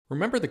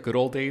Remember the good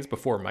old days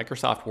before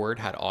Microsoft Word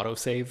had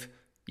autosave?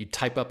 You'd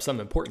type up some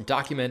important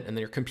document and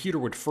then your computer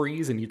would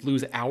freeze and you'd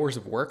lose hours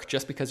of work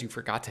just because you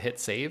forgot to hit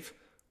save?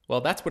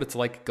 Well, that's what it's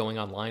like going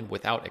online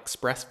without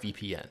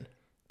ExpressVPN.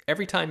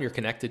 Every time you're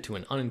connected to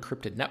an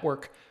unencrypted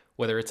network,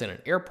 whether it's in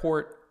an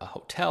airport, a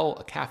hotel,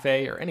 a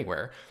cafe, or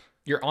anywhere,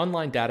 your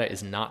online data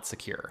is not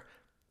secure.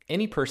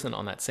 Any person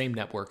on that same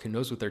network who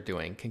knows what they're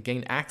doing can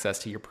gain access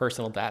to your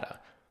personal data.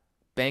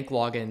 Bank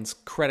logins,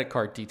 credit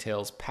card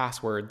details,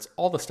 passwords,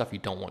 all the stuff you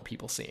don't want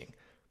people seeing.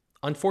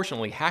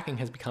 Unfortunately, hacking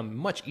has become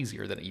much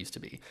easier than it used to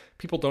be.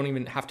 People don't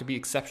even have to be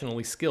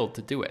exceptionally skilled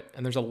to do it,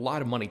 and there's a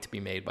lot of money to be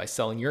made by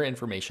selling your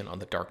information on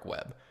the dark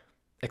web.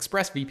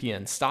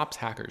 ExpressVPN stops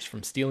hackers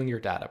from stealing your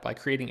data by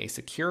creating a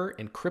secure,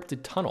 encrypted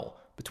tunnel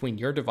between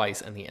your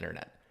device and the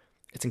internet.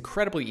 It's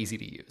incredibly easy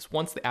to use.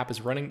 Once the app is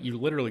running, you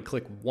literally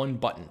click one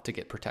button to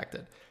get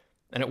protected.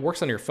 And it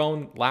works on your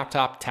phone,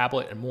 laptop,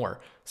 tablet, and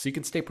more, so you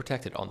can stay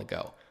protected on the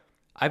go.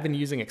 I've been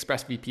using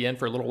ExpressVPN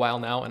for a little while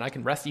now, and I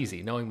can rest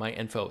easy knowing my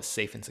info is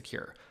safe and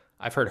secure.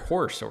 I've heard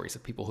horror stories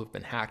of people who've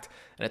been hacked,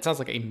 and it sounds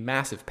like a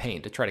massive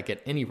pain to try to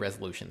get any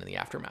resolution in the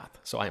aftermath,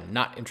 so I am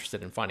not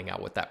interested in finding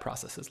out what that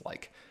process is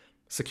like.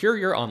 Secure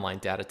your online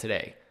data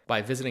today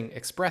by visiting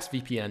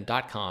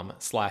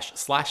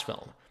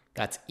expressvpn.com/film.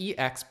 That's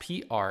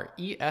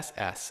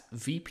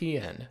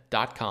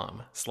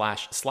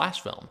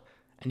expressvpn.com//film.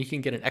 And you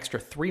can get an extra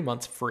 3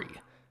 months free.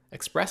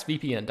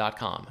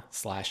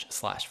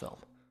 expressvpn.com//film.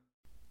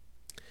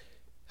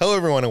 Hello,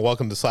 everyone, and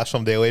welcome to Slash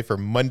Film Daily for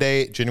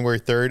Monday, January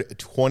 3rd,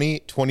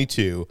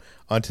 2022.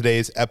 On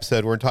today's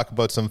episode, we're going to talk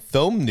about some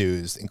film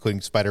news,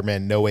 including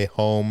Spider-Man No Way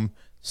Home,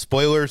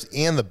 spoilers,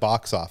 and the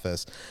box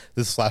office.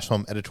 This is Slash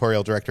Film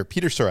editorial director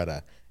Peter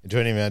Sciretta. And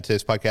joining me on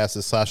today's podcast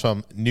is Slash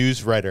Film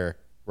news writer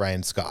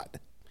Ryan Scott.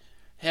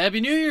 Happy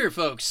New Year,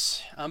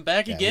 folks. I'm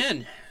back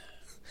again.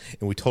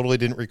 And we totally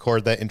didn't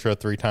record that intro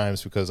 3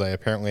 times because I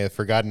apparently have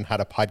forgotten how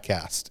to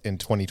podcast in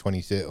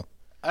 2022.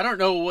 I don't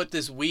know what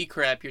this wee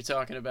crap you're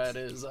talking about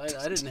is.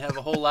 I didn't have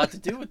a whole lot to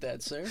do with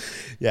that, sir.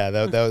 Yeah,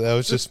 that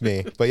was just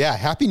me. But yeah,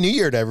 Happy New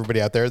Year to everybody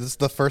out there. This is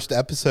the first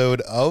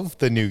episode of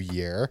the new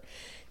year,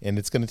 and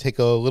it's going to take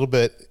a little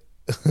bit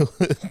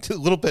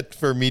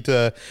for me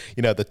to,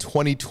 the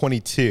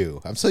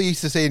 2022. I'm so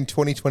used to saying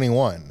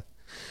 2021.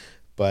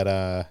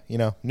 But,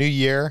 new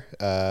year,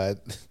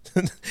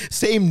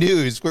 same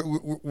news.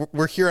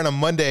 We're here on a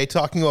Monday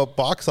talking about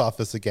box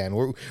office again.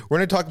 We're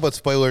going to talk about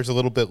spoilers a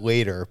little bit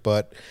later,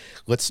 but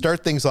let's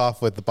start things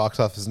off with the box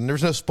office. And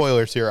there's no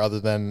spoilers here other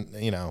than,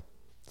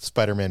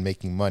 Spider-Man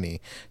making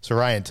money. So,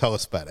 Ryan, tell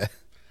us about it.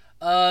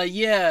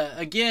 Yeah,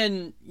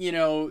 again,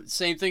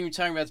 same thing we're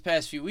talking about the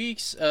past few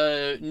weeks.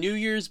 New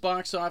Year's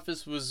box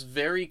office was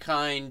very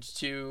kind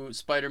to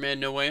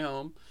Spider-Man No Way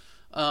Home.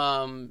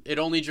 It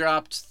only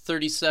dropped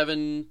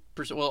 37%,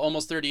 well,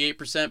 almost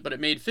 38%, but it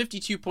made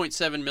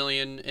 $52.7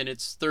 million in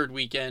its third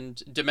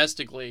weekend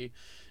domestically.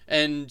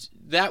 And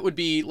that would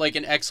be like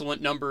an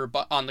excellent number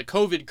on the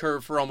COVID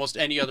curve for almost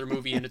any other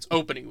movie in its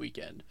opening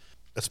weekend.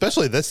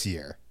 Especially this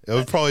year. It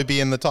would probably be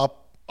in the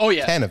top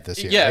 10 of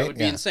this year, Yeah, right? It would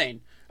be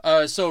insane.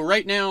 So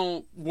right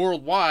now,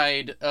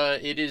 worldwide,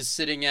 it is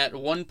sitting at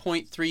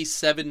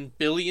 $1.37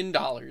 billion.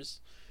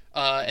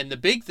 And the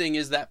big thing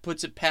is that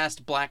puts it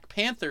past Black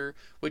Panther,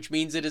 which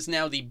means it is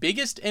now the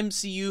biggest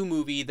MCU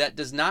movie that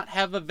does not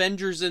have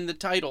Avengers in the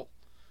title.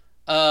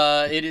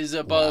 It is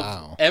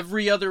above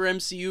every other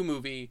MCU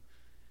movie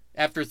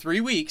after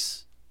 3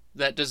 weeks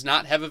that does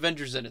not have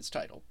Avengers in its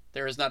title.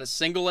 There is not a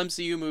single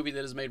MCU movie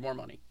that has made more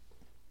money.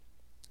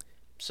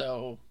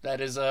 So that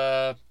is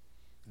That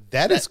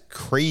is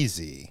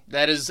crazy.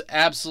 That is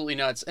absolutely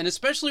nuts. And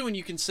especially when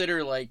you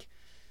consider, they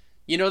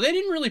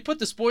didn't really put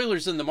the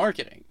spoilers in the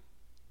marketing.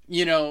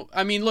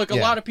 Look, a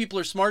lot of people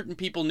are smart and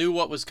people knew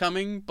what was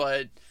coming,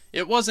 but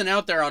it wasn't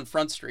out there on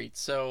Front Street.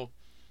 So,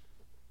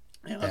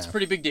 that's a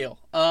pretty big deal.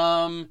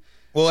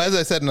 Well, as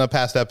I said in a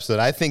past episode,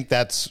 I think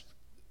that's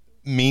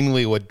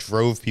mainly what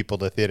drove people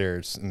to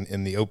theaters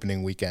in the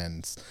opening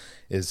weekends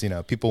is,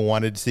 people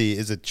wanted to see,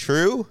 is it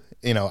true?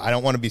 I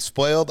don't want to be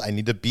spoiled. I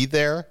need to be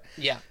there.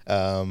 Yeah.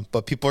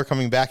 But people are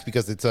coming back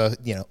because it's a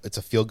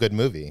feel good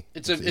movie.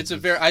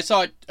 I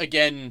saw it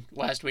again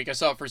last week. I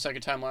saw it for a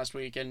second time last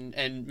week, and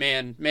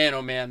man,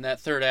 oh man, that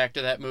third act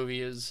of that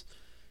movie is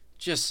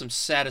just some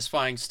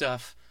satisfying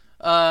stuff.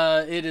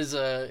 It is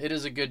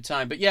a good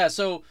time. But yeah,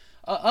 so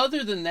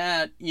other than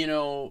that,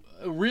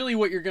 really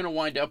what you're going to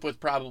wind up with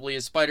probably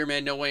is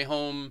Spider-Man No Way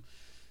Home.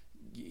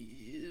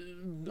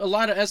 A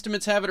lot of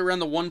estimates have it around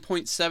the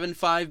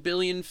 $1.75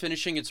 billion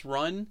finishing its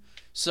run.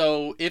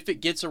 So if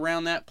it gets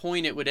around that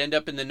point, it would end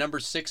up in the number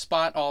 6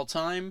 spot all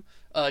time,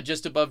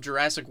 just above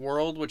Jurassic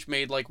World, which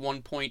made like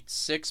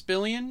 $1.6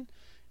 billion.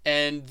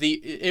 And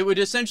it would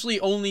essentially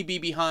only be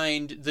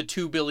behind the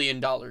 $2 billion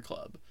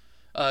club.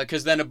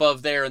 Because then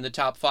above there in the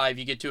top 5,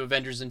 you get to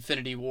Avengers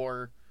Infinity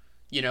War,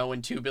 in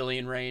 $2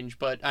 billion range.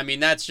 But,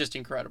 that's just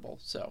incredible.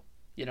 So,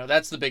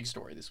 that's the big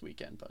story this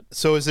weekend. But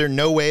so is there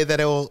no way that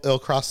it'll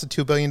cross the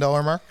 $2 billion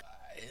mark?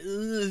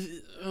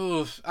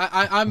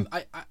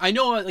 I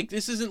know, like,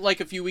 this isn't like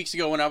a few weeks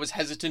ago when I was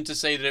hesitant to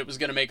say that it was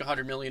going to make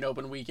 100 million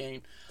open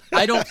weekend.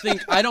 I don't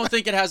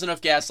think it has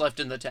enough gas left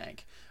in the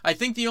tank. I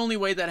think the only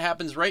way that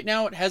happens right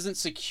now, it hasn't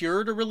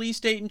secured a release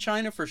date in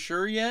China for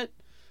sure yet.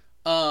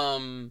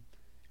 And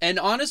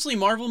honestly,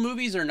 Marvel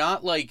movies are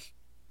not like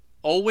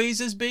always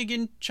as big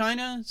in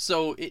China,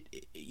 so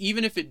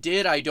even if it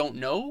did, I don't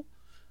know.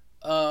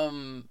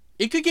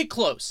 It could get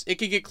close.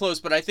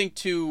 But I think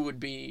 2 would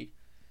be,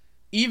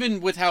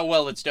 even with how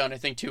well it's done, I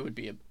think 2 would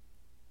be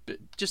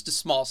just a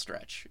small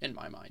stretch in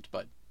my mind.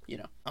 But, you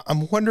know.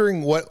 I'm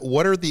wondering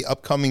what are the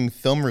upcoming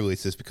film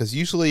releases, because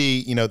usually,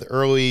 you know, the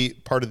early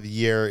part of the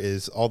year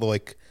is all the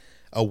like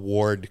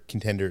award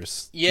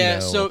contenders.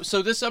 Yeah, you know.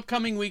 so this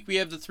upcoming week we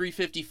have the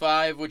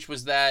 355, which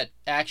was that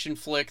action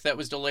flick that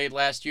was delayed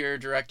last year,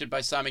 directed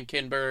by Simon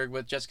Kinberg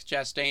with Jessica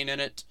Chastain in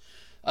it.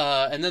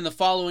 And then the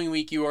following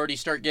week you already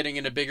start getting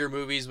into bigger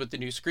movies with the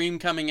new Scream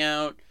coming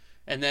out.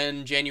 And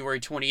then January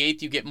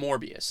 28th you get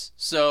Morbius.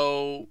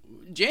 So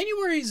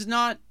January's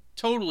not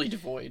totally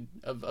devoid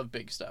of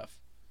big stuff.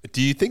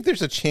 Do you think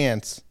there's a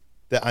chance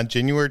that on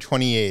January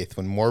 28th,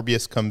 when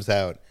Morbius comes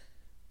out,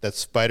 that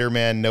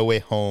Spider-Man No Way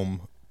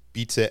Home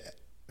beats it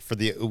for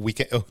the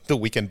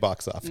weekend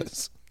box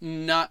office?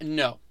 No,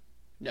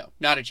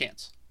 not a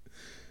chance.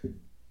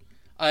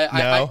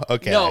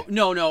 Okay.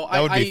 No.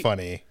 That would be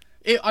funny.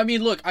 I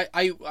mean, look,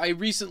 I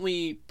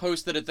recently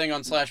posted a thing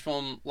on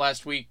 /film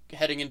last week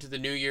heading into the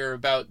new year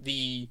about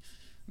the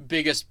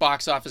biggest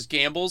box office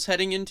gambles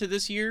heading into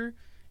this year,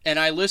 and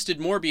I listed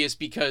Morbius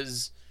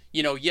because,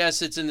 you know,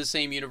 yes, it's in the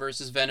same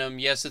universe as Venom,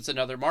 yes, it's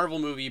another Marvel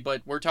movie,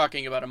 but we're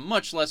talking about a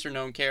much lesser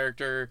known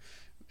character,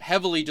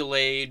 heavily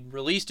delayed,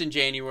 released in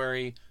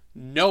January,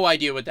 no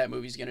idea what that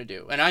movie's gonna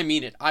do. And I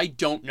mean it, I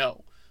don't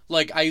know.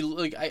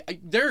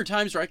 There are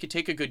times where I could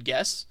take a good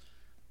guess.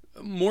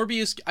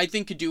 Morbius, I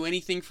think, could do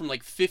anything from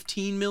like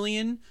 15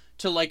 million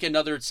to like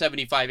another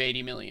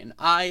 75-80 million.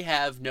 I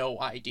have no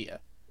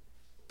idea.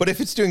 But if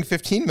it's doing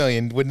 15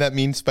 million, wouldn't that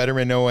mean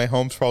Spider-Man No Way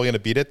Home's probably going to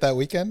beat it that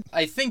weekend?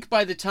 I think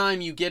by the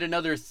time you get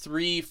another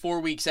 3-4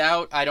 weeks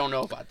out, I don't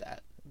know about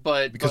that.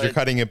 Because you're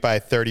cutting it by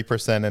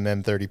 30% and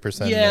then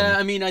 30%. Yeah,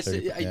 I mean, I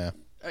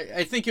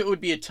think it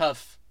would be a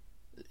tough.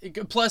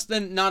 Plus,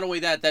 then not only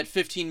that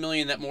 15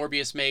 million that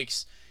Morbius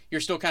makes, you're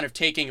still kind of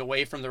taking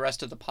away from the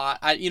rest of the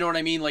pot. You know what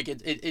I mean? Like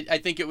I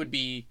think it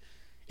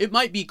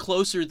might be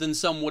closer than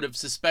some would have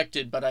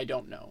suspected, but I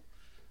don't know.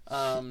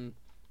 And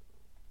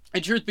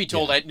truth be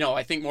told, yeah.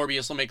 I think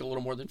Morbius will make a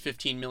little more than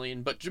 15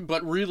 million,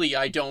 but really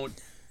I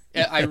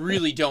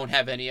really don't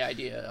have any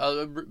idea.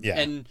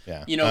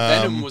 You know,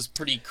 Venom was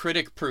pretty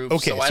critic proof,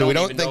 okay, so I don't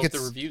even know if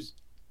the reviews.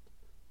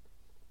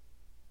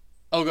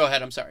 Oh, go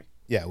ahead. I'm sorry.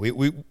 Yeah, we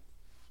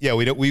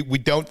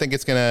don't think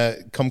it's gonna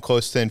come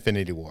close to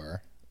Infinity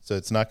War. So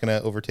it's not going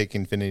to overtake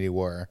Infinity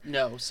War.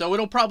 No, so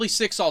it'll probably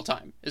 6 all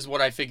time is what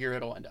I figure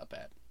it'll end up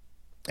at.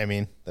 I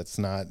mean, that's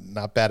not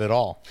bad at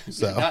all.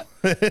 So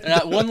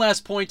one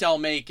last point I'll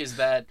make is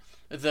that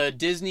the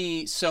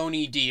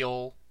Disney-Sony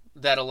deal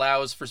that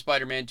allows for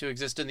Spider-Man to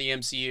exist in the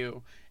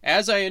MCU,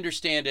 as I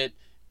understand it,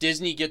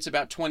 Disney gets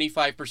about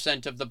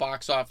 25% of the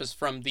box office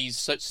from these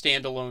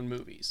standalone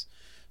movies.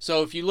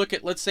 So if you look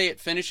at, let's say it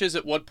finishes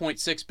at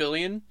 1.6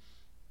 billion,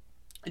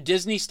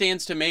 Disney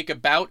stands to make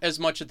about as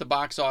much at the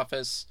box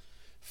office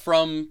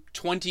from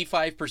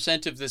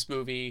 25% of this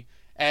movie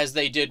as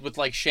they did with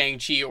like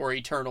Shang-Chi or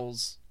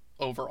Eternals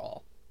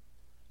overall.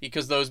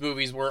 Because those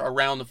movies were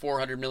around the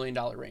 $400 million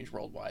range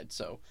worldwide.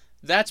 So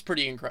that's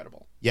pretty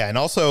incredible. Yeah, and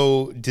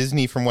also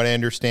Disney, from what I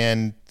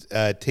understand,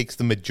 takes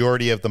the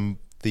majority of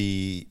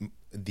the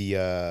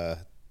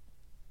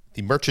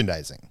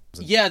merchandising.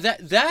 Yeah,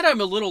 that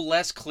I'm a little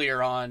less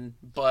clear on,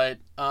 but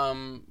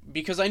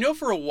because I know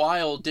for a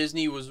while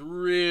Disney was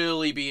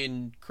really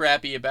being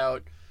crappy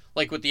about,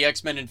 like with the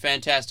X-Men and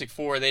Fantastic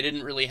Four, they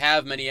didn't really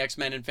have many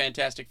X-Men and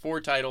Fantastic Four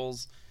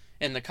titles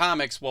in the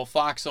comics, while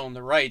Fox owned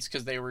the rights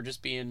because they were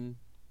just being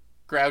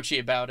grouchy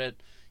about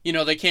it. You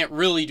know, they can't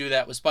really do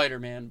that with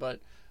Spider-Man, but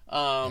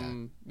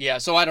yeah,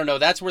 so I don't know.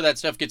 That's where that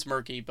stuff gets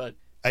murky, but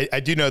I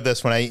do know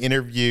this. When I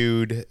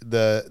interviewed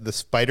the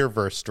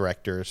Spider-Verse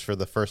directors for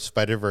the first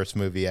Spider-Verse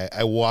movie,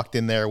 I walked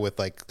in there with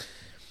like,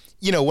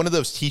 you know, one of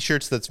those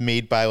T-shirts that's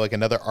made by like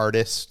another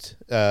artist,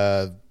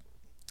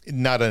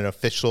 not an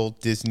official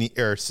Disney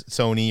or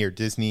Sony or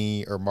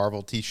Disney or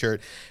Marvel T-shirt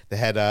that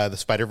had the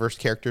Spider-Verse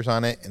characters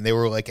on it, and they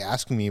were like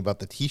asking me about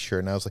the T-shirt,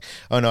 and I was like,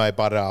 oh no, I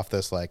bought it off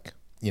this like,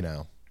 you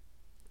know,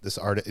 this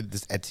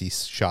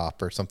Etsy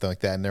shop or something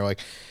like that, and they're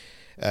like,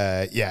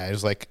 yeah, it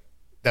was like,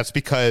 that's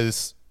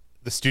because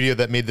the studio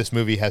that made this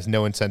movie has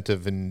no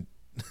incentive in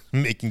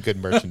making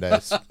good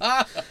merchandise.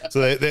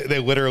 So they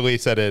literally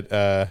said it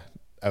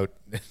out.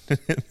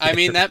 I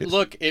mean,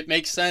 it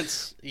makes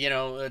sense. You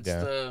know, it's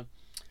yeah.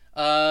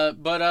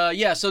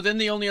 Yeah, so then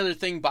the only other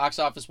thing box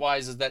office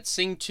wise is that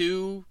Sing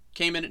 2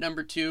 came in at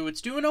number 2.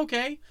 It's doing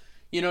okay.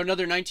 You know,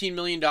 another $19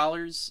 million.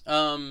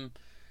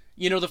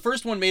 You know, the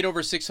first one made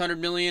over $600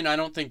 million. I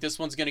don't think this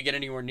one's going to get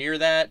anywhere near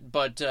that,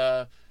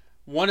 but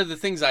one of the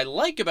things I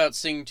like about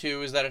Sing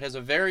 2 is that it has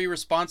a very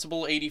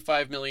responsible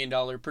 $85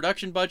 million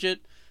production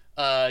budget.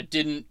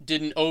 Didn't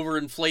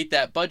overinflate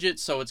that budget,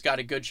 so it's got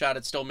a good shot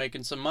at still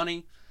making some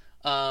money.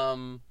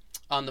 On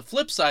the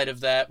flip side of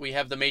that, we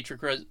have the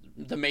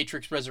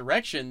Matrix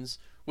Resurrections,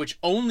 which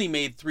only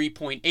made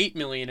 $3.8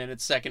 million in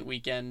its second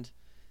weekend,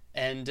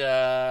 and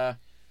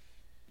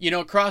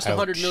it crossed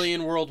 $100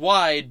 million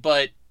worldwide,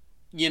 but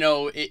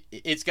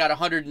it's got a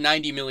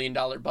 $190 million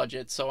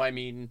budget. So I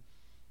mean,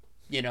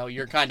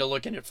 you're kind of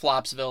looking at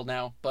Flopsville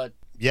now, but.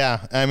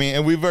 Yeah, I mean,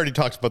 and we've already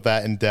talked about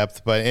that in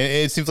depth, but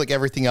it seems like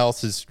everything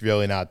else is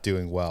really not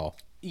doing well.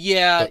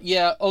 Yeah.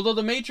 Although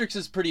The Matrix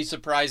is pretty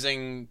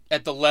surprising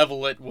at the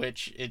level at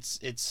which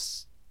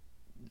it's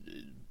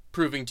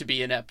proving to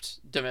be inept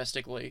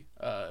domestically.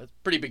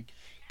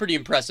 Pretty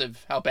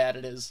impressive how bad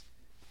it is.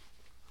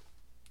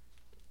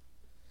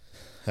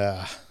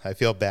 I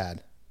feel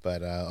bad,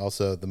 but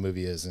also the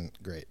movie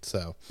isn't great.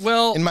 So,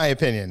 well, in my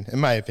opinion,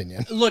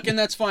 look, and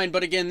that's fine.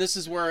 But again, this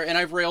is where, and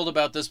I've railed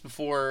about this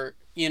before.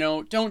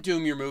 Don't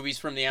doom your movies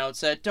from the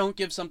outset. Don't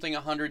give something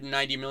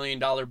 $190 million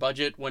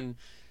budget when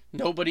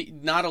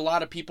not a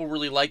lot of people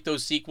really like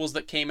those sequels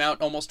that came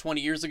out almost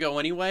 20 years ago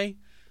anyway.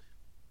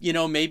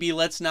 Maybe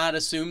let's not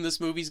assume this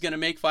movie's going to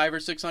make 500 or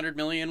 600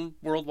 million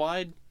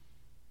worldwide.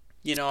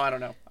 I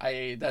don't know.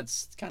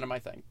 That's kind of my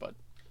thing, but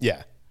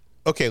yeah.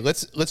 Okay,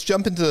 let's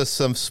jump into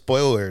some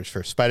spoilers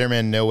for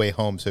Spider-Man No Way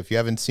Home. So if you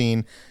haven't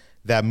seen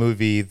that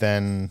movie,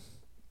 then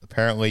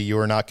apparently you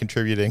are not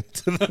contributing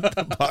to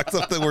the box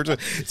office.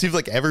 It seems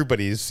like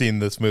everybody's seen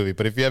this movie,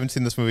 but if you haven't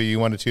seen this movie, you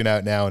want to tune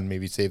out now and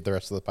maybe save the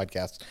rest of the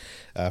podcast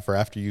for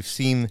after you've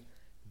seen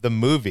the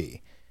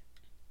movie.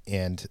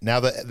 And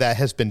now that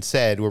has been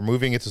said, we're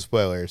moving into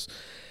spoilers.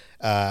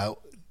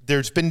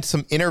 There's been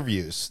some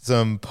interviews,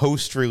 some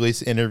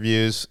post-release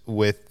interviews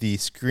with the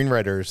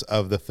screenwriters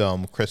of the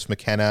film, Chris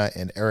McKenna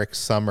and Eric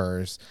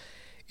Summers,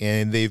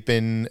 and they've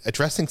been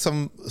addressing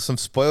some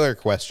spoiler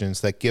questions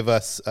that give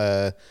us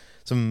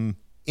some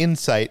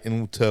insight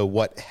into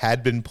what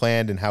had been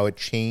planned and how it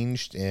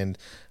changed and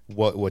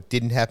what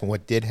didn't happen,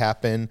 what did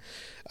happen.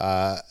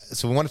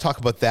 So we want to talk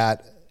about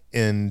that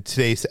in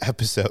today's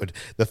episode.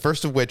 The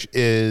first of which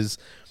is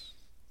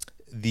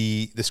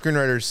the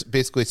screenwriters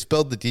basically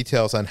spilled the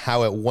details on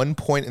how at one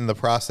point in the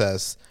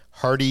process,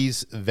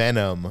 Hardy's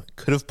Venom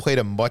could have played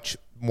a much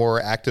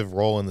more active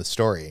role in the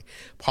story,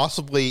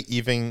 possibly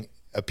even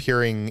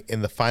appearing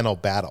in the final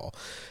battle.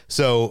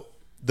 So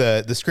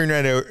the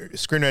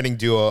screenwriting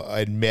duo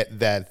admit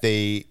that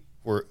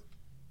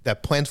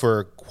plans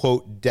were,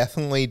 quote,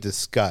 definitely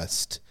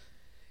discussed,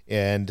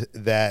 and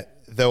that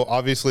though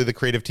obviously the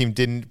creative team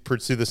didn't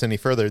pursue this any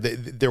further,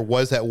 there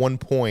was at one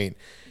point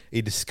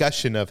a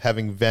discussion of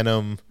having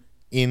Venom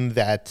in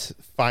that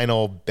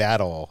final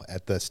battle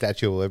at the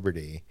Statue of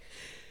Liberty.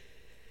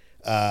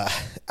 I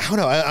don't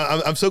know.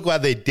 I'm so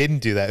glad they didn't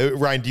do that.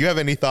 Ryan, do you have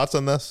any thoughts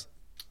on this?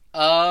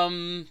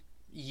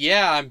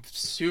 Yeah, I'm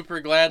super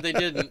glad they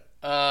didn't.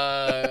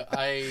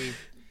 I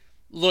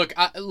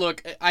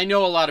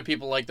know a lot of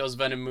people like those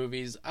Venom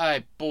movies.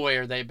 Boy,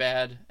 are they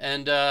bad.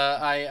 And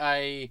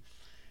I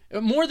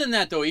more than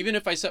that though, even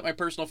if I set my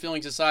personal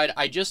feelings aside,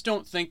 I just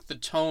don't think the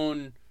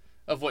tone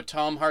of what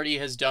Tom Hardy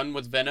has done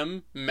with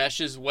Venom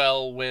meshes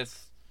well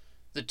with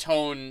the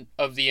tone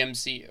of the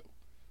MCU.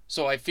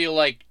 So I feel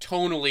like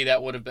tonally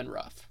that would have been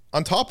rough.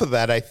 On top of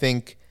that, I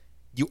think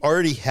you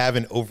already have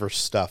an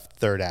overstuffed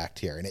third act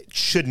here, and it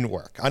shouldn't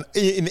work.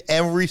 In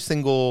every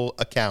single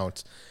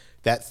account,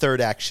 that third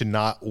act should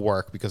not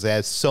work because it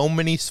has so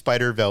many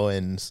spider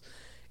villains,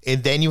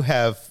 and then you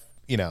have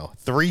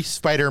 3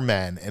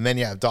 Spider-Men, and then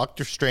you have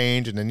Doctor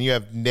Strange, and then you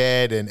have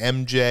Ned and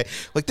MJ.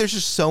 Like, there's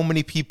just so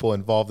many people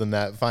involved in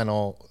that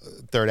final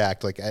third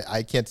act. Like,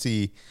 I can't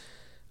see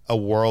a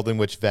world in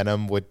which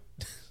Venom would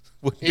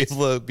be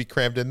able to be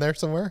crammed in there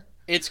somewhere.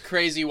 It's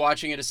crazy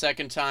watching it a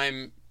second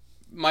time.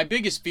 My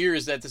biggest fear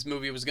is that this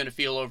movie was going to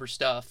feel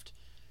overstuffed,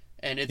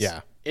 and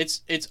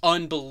it's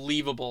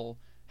unbelievable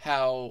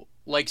how,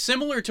 like,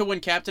 similar to when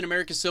Captain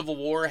America Civil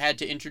War had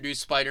to introduce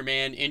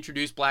Spider-Man,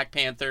 introduce Black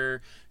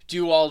Panther,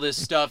 do all this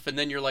stuff, and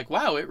then you're like,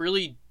 wow, it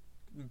really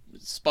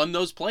spun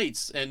those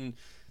plates. And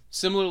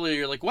similarly,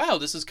 you're like, wow,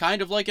 this is kind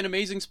of like an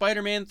Amazing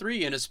Spider-Man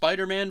 3 and a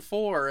Spider-Man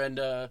 4 and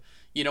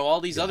all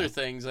these other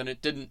things, and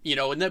it didn't,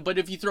 but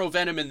if you throw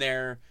Venom in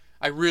there,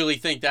 I really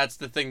think that's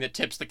the thing that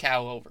tips the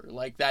cow over.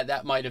 Like,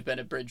 that might have been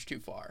a bridge too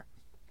far.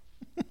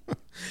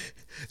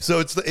 So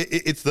it's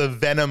the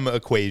Venom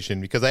equation,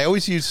 because I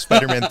always use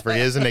Spider-Man 3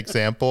 as an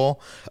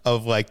example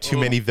of like too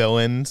many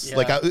villains. Yeah.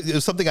 Like it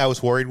was something I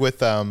was worried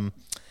with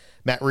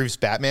Matt Reeves'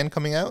 Batman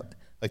coming out.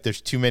 Like,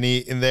 there's too many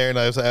in there, and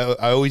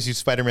I always use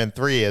Spider-Man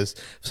 3 as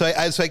so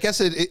I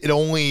guess it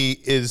only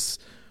is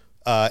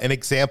an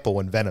example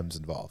when Venom's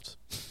involved.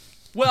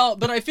 Well,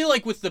 but I feel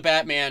like with the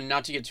Batman,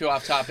 not to get too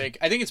off topic,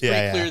 I think it's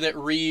pretty clear that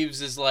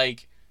Reeves is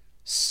like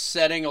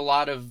putting a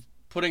lot of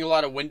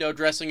window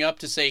dressing up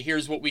to say,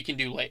 here's what we can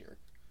do later.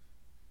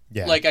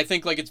 Yeah. Like, I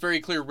think like it's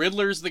very clear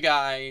Riddler's the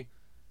guy.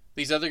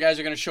 These other guys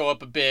are going to show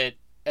up a bit,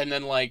 and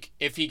then like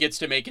if he gets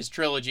to make his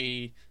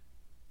trilogy,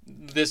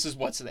 this is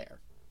what's there.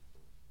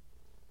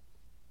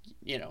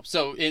 You know,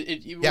 so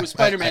it Yeah, was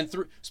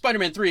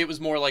Spider-Man 3, it was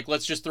more like,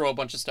 let's just throw a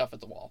bunch of stuff at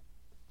the wall.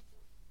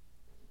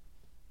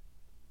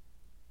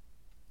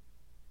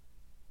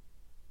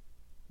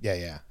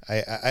 Yeah.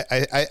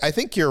 I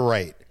think you're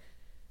right.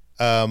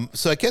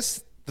 So I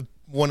guess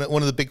one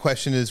of the big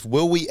questions is,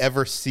 will we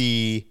ever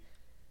see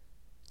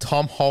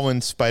Tom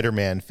Holland's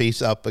Spider-Man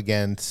face up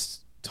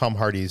against Tom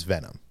Hardy's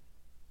Venom?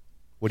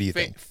 What do you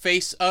think?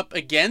 Face up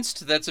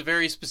against? That's a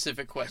very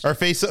specific question. Or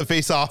face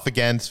off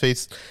against,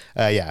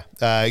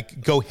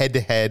 go head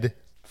to head.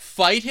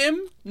 Fight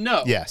him?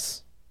 No.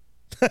 Yes.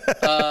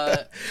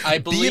 I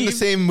believe... Be in the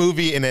same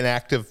movie in an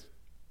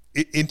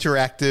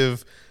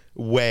interactive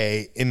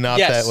way, and not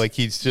that like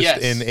he's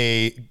just in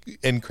a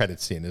end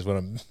credit scene is what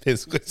I'm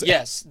basically saying.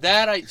 Yes,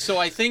 so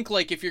I think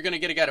like if you're gonna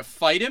get a guy to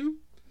fight him,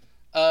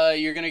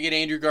 you're gonna get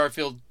Andrew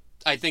Garfield.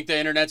 I think the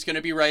internet's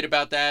gonna be right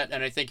about that,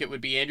 and I think it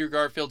would be Andrew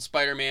Garfield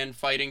Spider-Man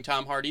fighting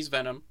Tom Hardy's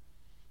Venom.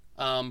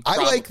 I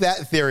like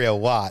that theory a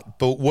lot,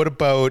 but what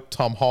about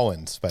Tom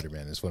Holland's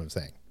Spider-Man is what I'm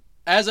saying.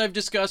 As I've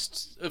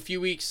discussed a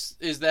few weeks,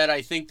 is that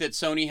I think that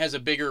Sony has a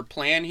bigger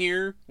plan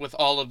here with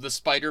all of the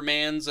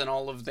Spider-Mans and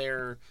all of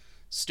their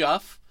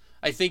stuff.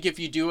 I think if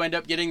you do end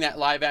up getting that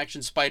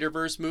live-action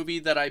Spider-Verse movie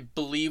that I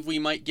believe we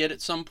might get at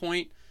some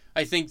point,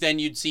 I think then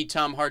you'd see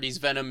Tom Hardy's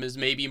Venom as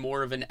maybe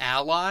more of an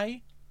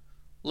ally,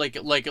 like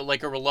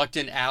a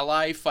reluctant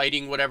ally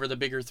fighting whatever the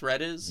bigger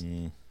threat is.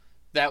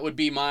 That would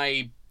be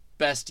my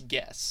best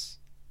guess.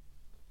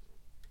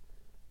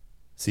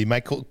 See,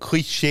 my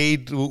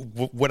cliched,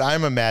 what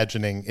I'm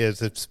imagining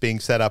is it's being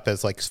set up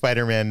as like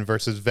Spider-Man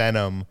versus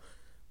Venom,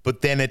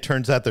 but then it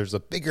turns out there's a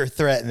bigger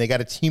threat and they got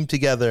to team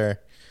together.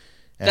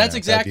 That's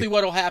exactly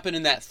what'll happen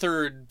in that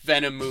third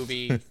Venom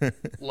movie,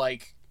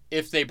 like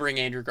if they bring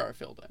Andrew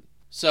Garfield in.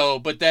 So,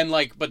 but then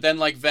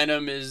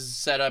Venom is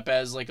set up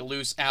as like a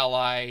loose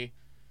ally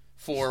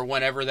for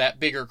whenever that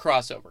bigger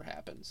crossover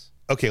happens.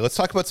 Okay, let's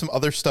talk about some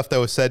other stuff that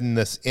was said in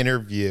this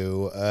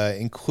interview,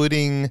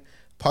 including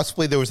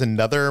possibly there was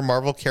another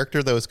Marvel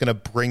character that was going to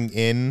bring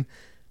in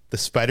the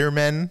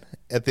Spider-Man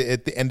at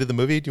the end of the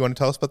movie. Do you want to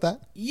tell us about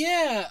that?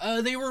 Yeah,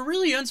 they were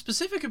really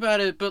unspecific about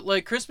it, but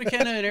like Chris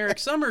McKenna and Eric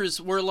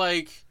Summers were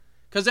like,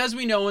 because as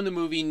we know in the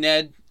movie,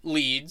 Ned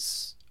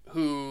Leeds,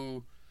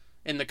 who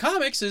in the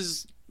comics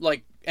is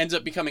like ends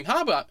up becoming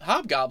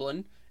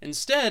Hobgoblin,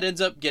 instead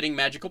ends up getting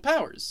magical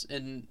powers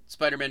in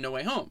Spider-Man No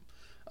Way Home.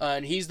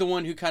 And he's the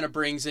one who kind of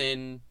brings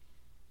in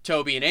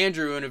Toby and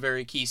Andrew in a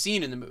very key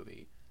scene in the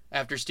movie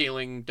after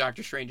stealing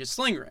Doctor Strange's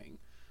sling ring.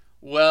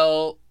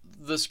 Well,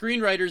 the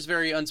screenwriters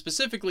very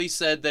unspecifically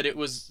said that it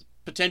was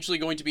potentially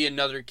going to be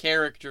another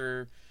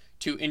character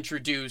to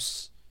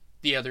introduce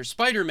the other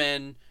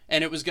Spider-Men,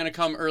 and it was going to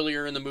come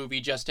earlier in the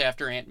movie just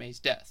after Aunt May's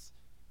death.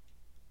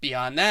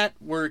 Beyond that,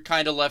 we're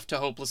kind of left to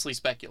hopelessly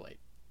speculate.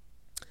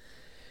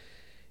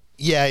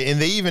 Yeah,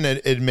 and they even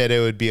admit it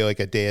would be like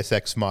a Deus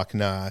Ex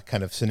Machina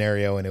kind of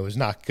scenario, and it was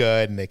not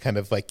good, and they kind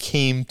of like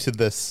came to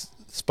this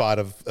spot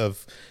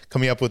of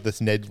coming up with this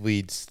Ned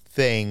Leeds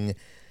thing.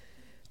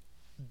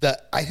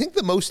 I think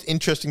the most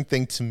interesting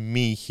thing to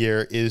me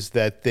here is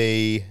that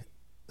they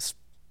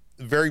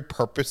very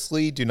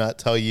purposely do not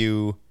tell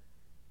you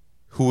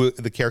who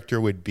the character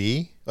would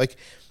be. Like,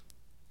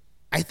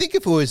 I think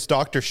if it was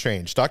Doctor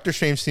Strange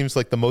seems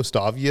like the most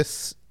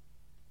obvious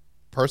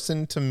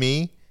person to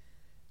me.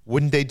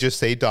 Wouldn't they just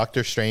say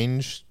Doctor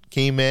Strange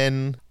came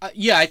in?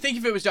 Yeah, I think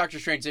if it was Doctor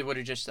Strange, they would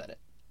have just said it.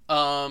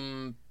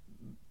 Beyond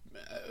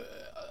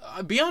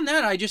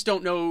that, I just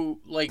don't know.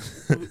 Like,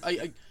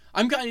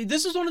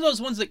 this is one of those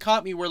ones that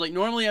caught me where, like,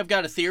 normally I've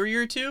got a theory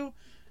or two.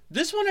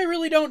 This one I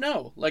really don't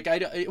know. Like,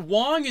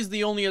 Wong is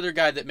the only other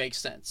guy that makes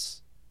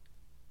sense.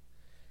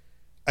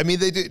 I mean,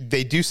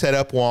 they do set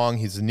up Wong.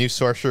 He's the new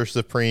Sorcerer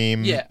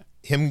Supreme. Yeah.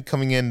 Him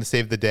coming in to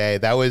save the day.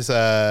 That was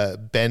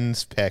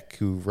Ben's pick,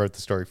 who wrote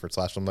the story for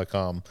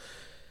Slashfilm.com.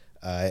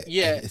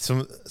 Yeah.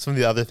 Some of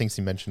the other things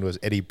he mentioned was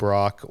Eddie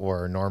Brock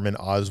or Norman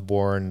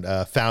Osborn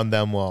found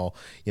them while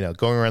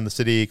going around the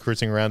city,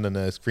 cruising around in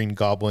a Green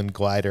Goblin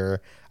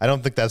glider. I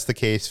don't think that's the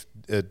case,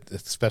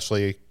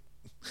 especially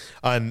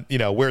on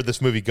where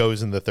this movie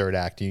goes in the third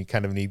act. You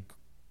kind of need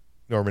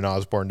Norman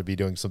Osborn to be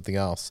doing something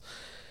else.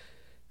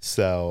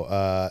 So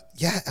I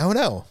don't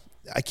know.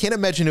 I can't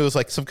imagine it was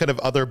like some kind of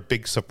other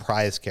big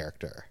surprise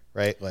character,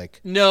 right?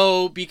 Like,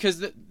 no,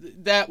 because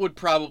that would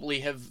probably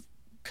have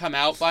come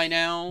out by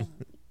now,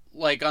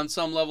 like on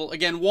some level.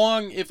 Again,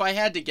 Wong, if I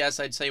had to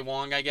guess, I'd say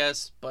Wong, I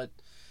guess, but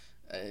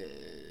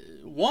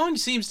Wong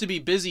seems to be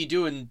busy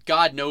doing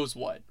God knows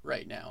what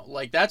right now.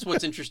 Like, that's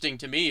what's interesting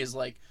to me is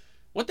like,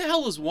 what the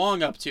hell is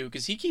Wong up to?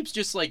 Because he keeps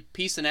just like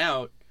peacing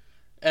out,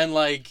 and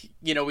like,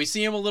 we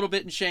see him a little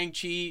bit in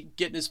Shang-Chi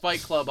getting his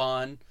Fight Club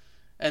on,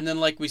 and then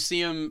like we see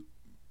him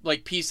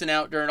like piecing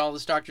out during all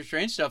this Doctor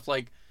Strange stuff.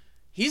 Like,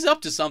 he's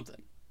up to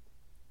something.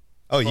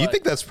 Oh, you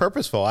think that's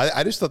purposeful?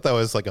 I just thought that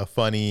was like a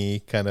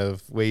funny kind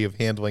of way of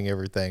handling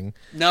everything.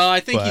 No, I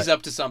think he's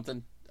up to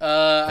something.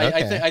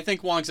 Okay. I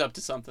think Wong's up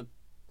to something.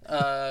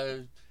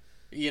 I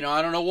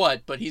don't know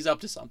what, but he's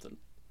up to something.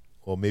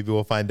 Well, maybe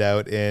we'll find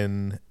out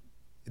in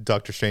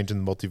Doctor Strange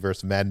and the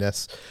Multiverse of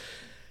Madness.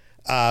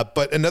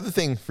 But another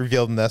thing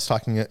revealed in this,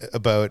 talking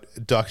about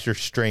Doctor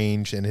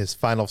Strange and his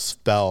final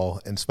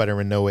spell in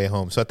Spider-Man No Way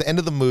Home. So at the end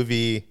of the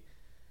movie,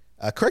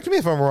 correct me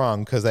if I'm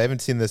wrong, because I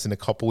haven't seen this in a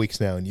couple weeks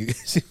now, and you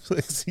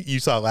you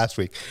saw it last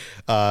week.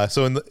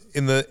 So in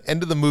the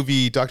end of the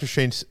movie, Doctor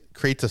Strange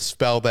creates a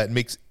spell that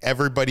makes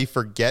everybody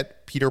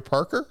forget Peter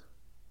Parker.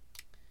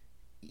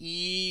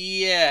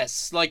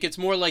 Yes, like it's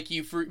more like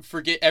you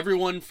forget.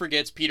 Everyone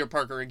forgets Peter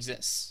Parker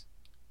exists.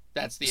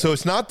 That's the. So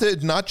it's not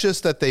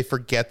just that they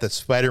forget that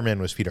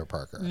Spider-Man was Peter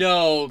Parker.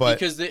 No,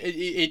 because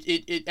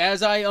it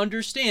as I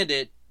understand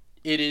it,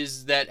 it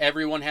is that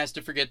everyone has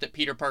to forget that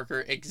Peter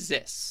Parker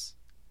exists.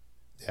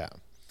 Yeah.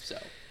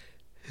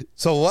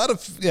 So a lot of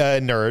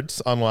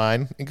nerds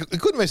online,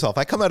 including myself,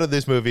 I come out of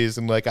these movies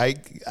and like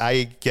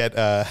I get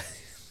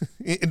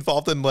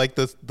involved in like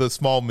the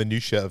small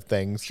minutia of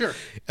things. Sure.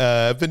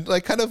 I've been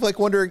like kind of like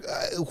wondering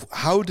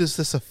how does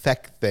this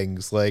affect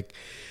things? Like,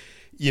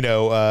 you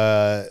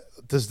know,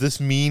 does this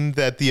mean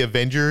that the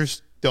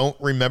Avengers don't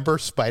remember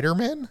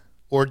Spider-Man?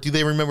 Or do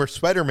they remember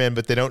Spider-Man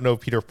but they don't know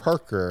Peter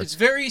Parker? It's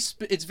very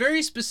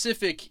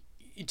specific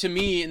to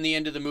me in the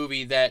end of the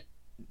movie that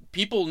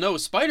people know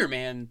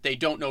Spider-Man, they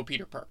don't know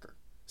Peter Parker.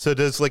 So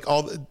does like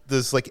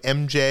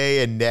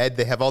MJ and Ned,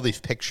 they have all these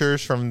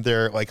pictures from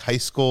their like high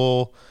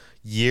school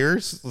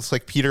years? Looks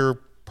like Peter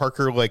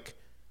Parker like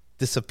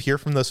disappear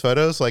from those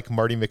photos like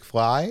Marty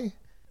McFly?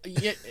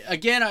 Yeah,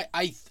 again,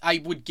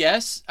 I would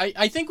guess.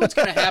 I think what's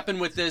going to happen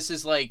with this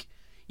is like,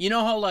 you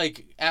know how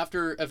like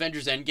after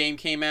Avengers Endgame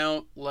came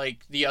out,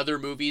 like the other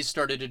movies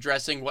started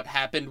addressing what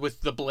happened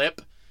with the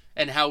blip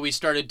and how we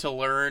started to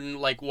learn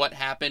like what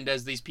happened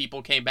as these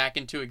people came back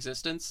into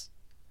existence.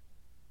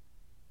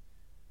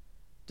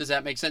 Does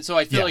that make sense? So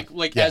I feel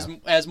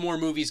as more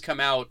movies come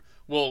out,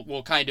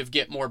 we'll kind of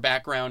get more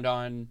background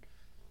on,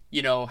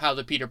 you know, how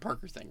the Peter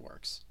Parker thing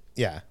works.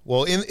 Yeah.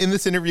 Well, in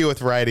this interview with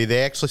Variety,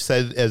 they actually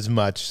said as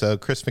much. So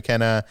Chris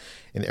McKenna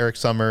and Eric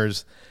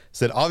Summers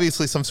said,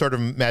 obviously some sort of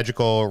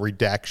magical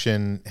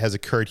redaction has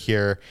occurred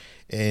here.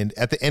 And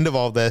at the end of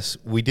all this,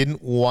 we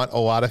didn't want a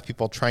lot of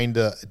people trying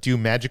to do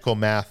magical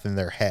math in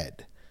their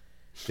head.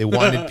 They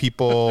wanted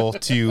people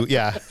to,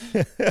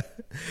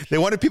 they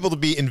wanted people to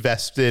be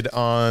invested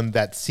on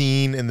that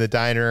scene in the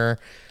diner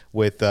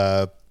with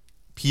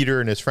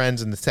Peter and his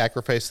friends and the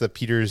sacrifice that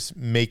Peter's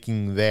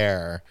making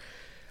there.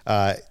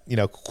 You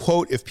know,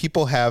 quote, if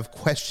people have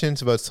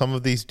questions about some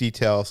of these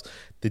details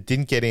that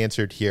didn't get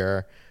answered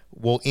here,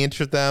 we'll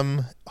answer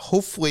them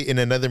hopefully in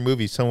another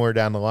movie somewhere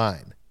down the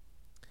line,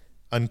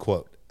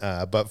 unquote.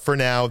 But for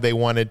now, they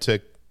wanted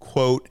to,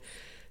 quote,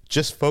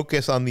 just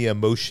focus on the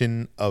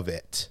emotion of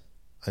it,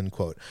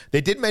 unquote.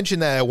 They did mention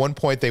that at one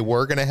point they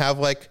were going to have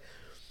like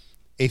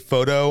a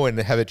photo and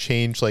have it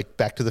change like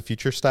Back to the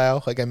Future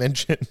style, like I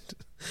mentioned.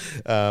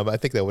 I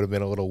think that would have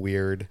been a little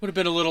weird. Would have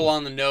been a little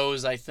on the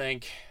nose, I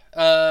think.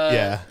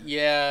 Yeah.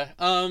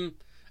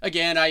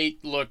 Again,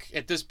 look,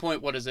 at this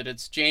point, what is it?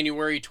 It's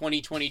January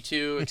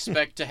 2022.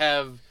 Expect to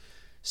have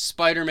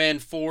Spider-Man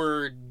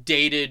 4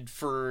 dated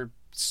for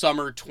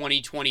summer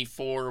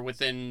 2024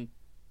 within,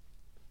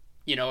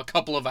 you know, a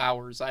couple of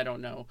hours. I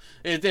don't know.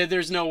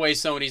 There's no way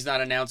Sony's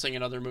not announcing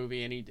another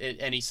movie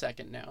any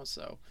second now.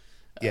 So,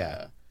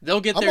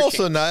 they'll get their chance.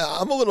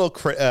 I'm a little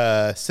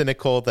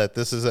cynical that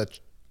this is I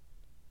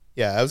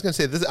was going to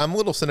say this. I'm a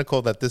little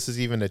cynical that this is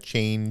even a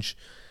change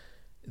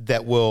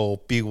that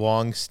will be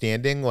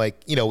long-standing.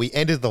 Like, you know, we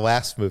ended the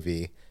last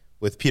movie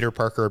with Peter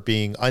Parker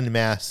being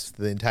unmasked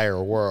to the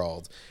entire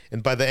world,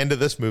 and by the end of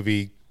this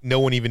movie, no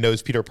one even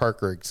knows Peter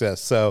Parker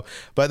exists. So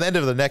by the end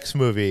of the next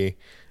movie,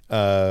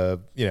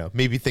 you know,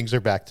 maybe things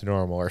are back to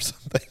normal or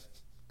something.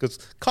 Because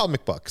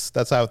comic books,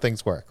 that's how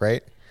things work,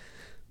 right?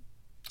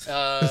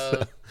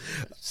 So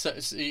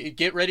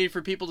get ready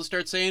for people to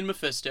start saying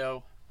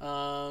Mephisto.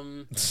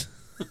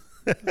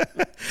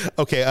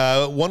 Okay,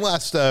 one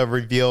last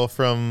reveal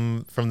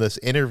from this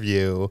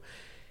interview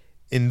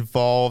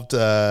involved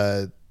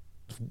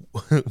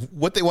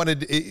what they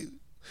wanted,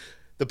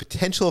 the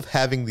potential of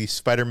having the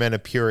Spider-Man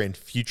appear in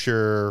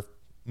future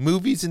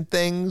movies and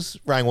things.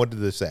 Ryan, what did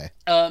they say?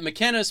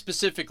 McKenna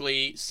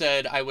specifically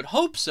said, I would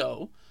hope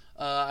so.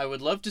 I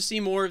would love to see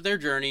more of their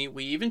journey.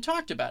 We even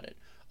talked about it.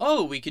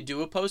 Oh, we could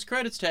do a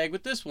post-credits tag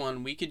with this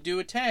one. We could do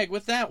a tag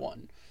with that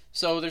one.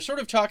 So they're sort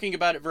of talking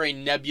about it very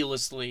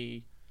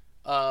nebulously.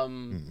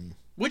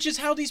 Which is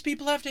how these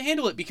people have to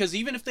handle it, because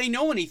even if they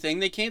know anything,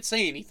 they can't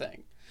say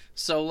anything.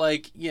 So,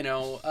 like, you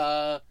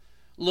know,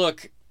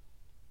 look,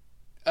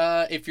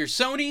 if you're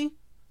Sony,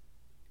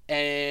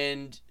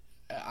 and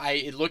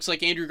it looks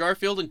like Andrew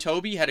Garfield and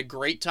Toby had a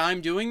great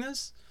time doing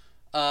this,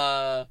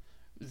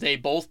 they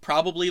both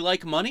probably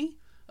like money.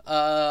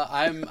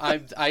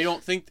 I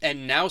don't think,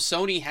 and now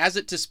Sony has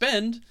it to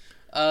spend.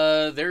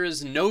 There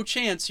is no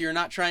chance you're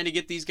not trying to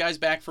get these guys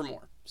back for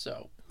more.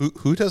 So.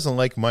 Who doesn't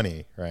like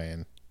money,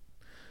 Ryan?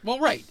 Well,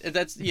 right.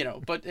 That's, you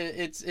know, but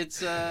it's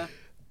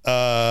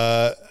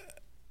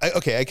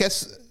okay, I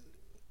guess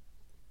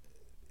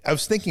I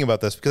was thinking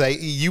about this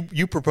because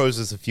you proposed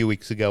this a few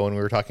weeks ago when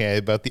we were talking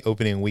about the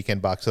opening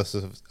weekend box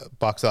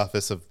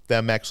office of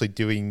them actually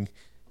doing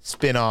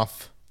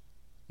spin-off,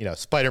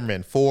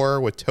 Spider-Man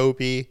 4 with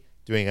Tobey,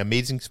 doing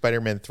Amazing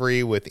Spider-Man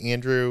 3 with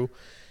Andrew.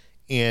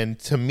 And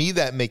to me,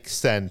 that makes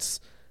sense.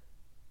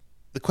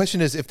 The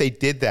question is, if they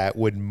did that,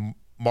 would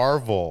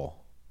Marvel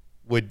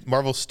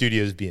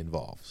Studios be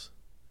involved?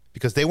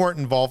 Because they weren't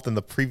involved in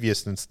the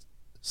previous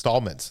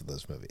installments of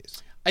those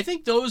movies. I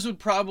think those would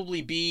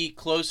probably be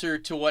closer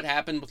to what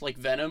happened with like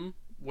Venom,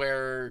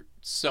 where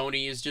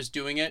Sony is just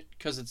doing it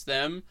because it's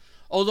them.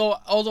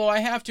 Although I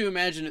have to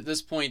imagine at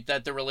this point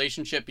that the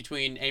relationship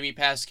between Amy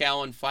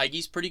Pascal and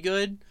Feige's pretty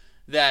good,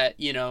 that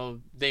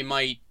they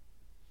might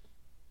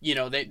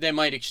they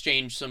might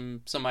exchange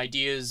some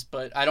ideas,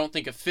 but I don't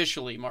think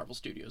officially Marvel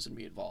Studios would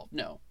be involved.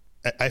 No.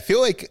 I feel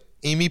like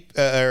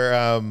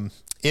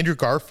Andrew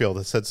Garfield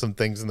has said some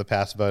things in the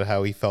past about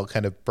how he felt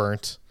kind of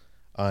burnt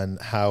on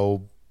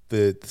how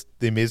the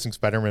Amazing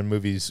Spider-Man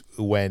movies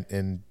went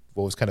and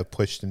what was kind of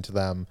pushed into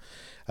them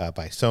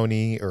by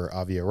Sony or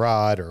Avi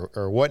Arad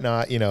or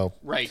whatnot,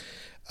 Right.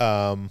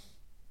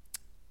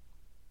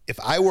 If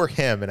I were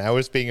him and I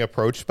was being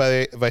approached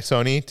by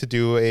Sony to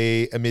do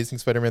a Amazing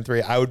Spider-Man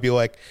 3, I would be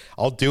like,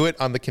 I'll do it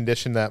on the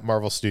condition that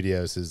Marvel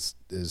Studios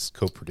is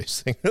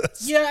co-producing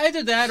this. Yeah,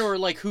 either that or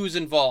like who's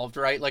involved,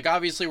 right? Like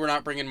obviously we're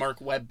not bringing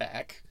Mark Webb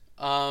back.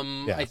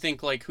 I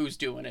think like who's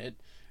doing it.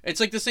 It's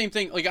like the same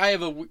thing. Like I have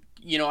By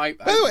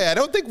the way, I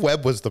don't think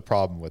Webb was the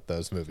problem with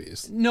those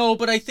movies. No,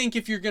 but I think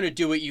if you're going to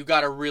do it, you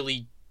got to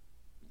really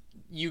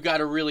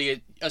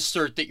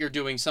assert that you're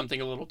doing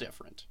something a little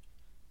different.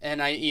 And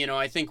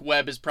I think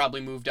Webb has probably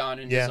moved on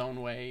in his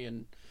own way.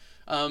 And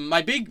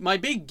my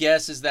big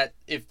guess is that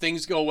if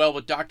things go well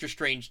with Doctor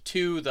Strange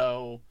 2,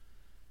 though,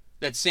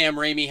 that Sam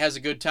Raimi has a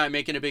good time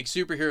making a big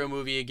superhero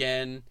movie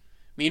again.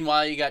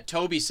 Meanwhile, you got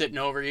Tobey sitting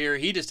over here.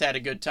 He just had a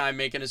good time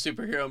making a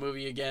superhero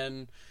movie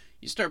again.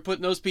 You start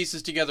putting those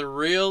pieces together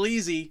real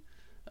easy.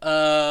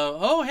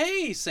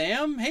 Hey,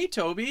 Sam. Hey,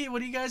 Tobey. What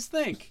do you guys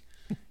think?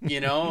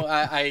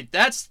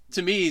 That's,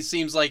 to me,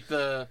 seems like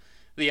the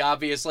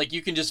obvious, like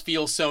you can just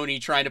feel Sony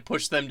trying to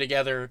push them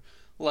together,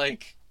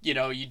 like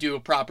you do a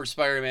proper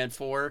Spider-Man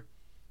 4.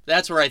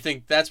 That's where I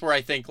think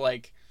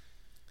like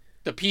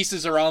the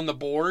pieces are on the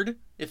board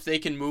if they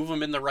can move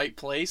them in the right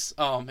place.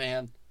 Oh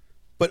man.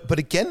 But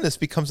again, this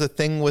becomes a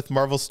thing with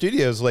Marvel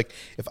Studios. Like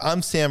if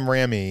I'm Sam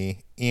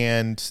Raimi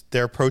and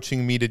they're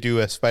approaching me to do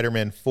a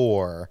Spider-Man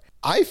 4,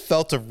 I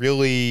felt a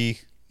really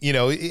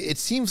it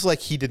seems like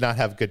he did not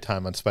have a good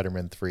time on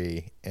Spider-Man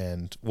 3,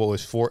 and what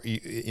was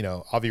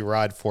Avi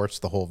Arad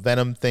forced the whole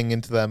Venom thing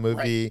into that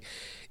movie. Right.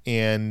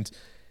 And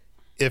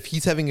if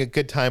he's having a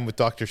good time with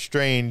Doctor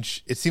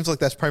Strange, it seems like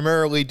that's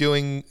primarily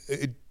dealing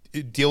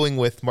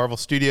with Marvel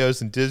Studios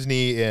and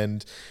Disney,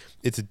 and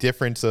it's a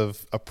difference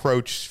of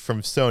approach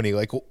from Sony.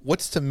 Like,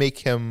 what's to make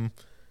him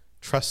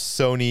trust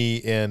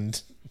Sony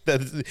and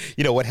that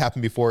what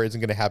happened before isn't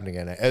going to happen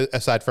again,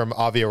 aside from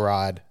Avi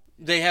Arad?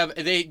 Sam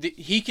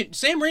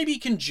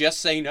Raimi can just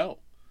say no.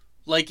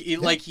 Like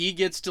he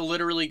gets to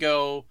literally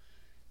go,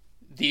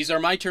 these are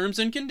my terms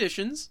and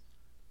conditions.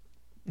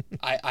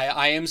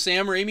 I am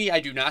Sam Raimi.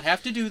 I do not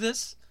have to do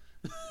this.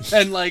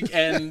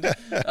 and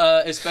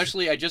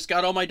especially I just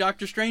got all my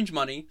Doctor Strange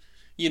money,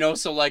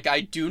 so like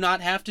I do not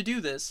have to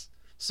do this.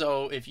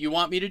 So if you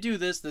want me to do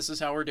this, this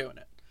is how we're doing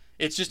it.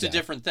 It's just a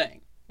different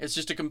thing. It's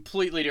just a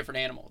completely different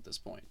animal at this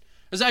point.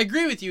 Because I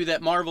agree with you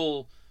that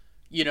Marvel,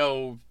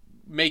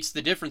 makes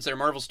the difference there.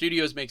 Marvel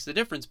Studios makes the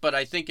difference, but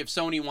I think if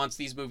Sony wants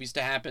these movies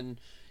to happen,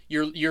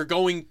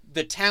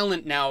 the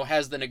talent now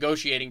has the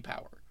negotiating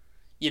power.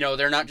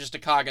 They're not just a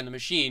cog in the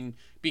machine,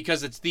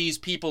 because it's these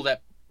people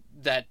that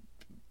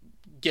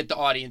get the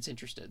audience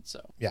interested.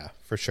 So yeah,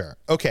 for sure.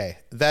 Okay,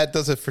 that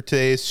does it for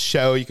today's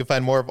show. You can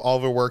find more of all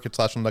of our work at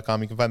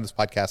slashfilm.com. You can find this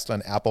podcast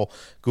on Apple,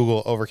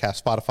 Google,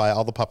 Overcast, Spotify,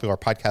 all the popular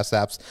podcast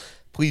apps.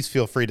 Please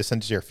feel free to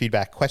send us your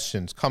feedback,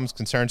 questions, comments,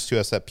 concerns to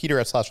us at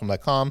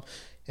peter@slashfilm.com.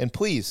 And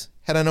please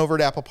head on over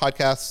to Apple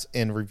Podcasts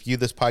and review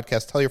this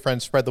podcast. Tell your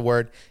friends, spread the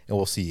word, and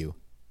we'll see you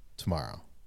tomorrow.